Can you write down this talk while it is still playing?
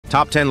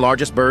Top 10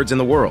 largest birds in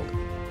the world.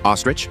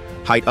 Ostrich,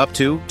 height up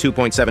to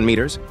 2.7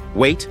 meters,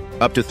 weight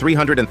up to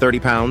 330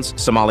 pounds,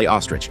 Somali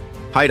ostrich,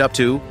 height up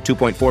to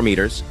 2.4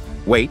 meters,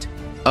 weight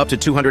up to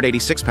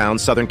 286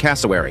 pounds, southern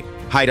cassowary,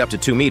 height up to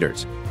 2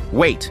 meters,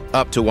 weight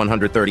up to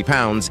 130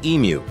 pounds,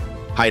 emu,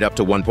 height up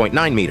to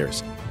 1.9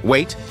 meters,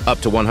 weight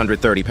up to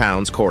 130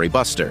 pounds, Kori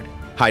Bustard,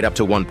 height up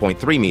to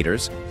 1.3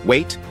 meters,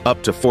 weight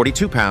up to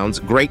 42 pounds,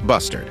 great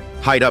bustard,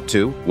 height up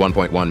to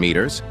 1.1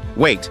 meters,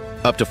 weight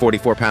up to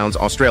 44 pounds,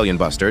 Australian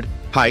bustard,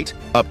 height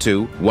up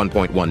to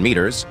 1.1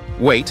 meters,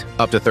 weight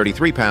up to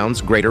 33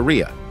 pounds, greater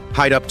Rhea,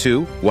 height up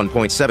to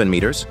 1.7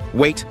 meters,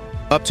 weight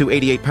up to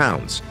 88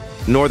 pounds,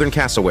 northern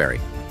cassowary,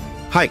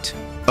 height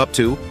up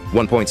to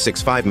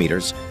 1.65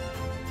 meters,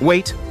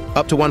 weight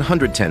up to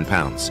 110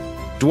 pounds,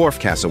 dwarf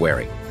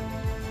cassowary,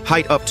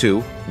 height up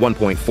to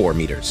 1.4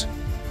 meters,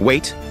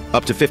 weight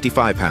up to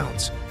 55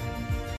 pounds,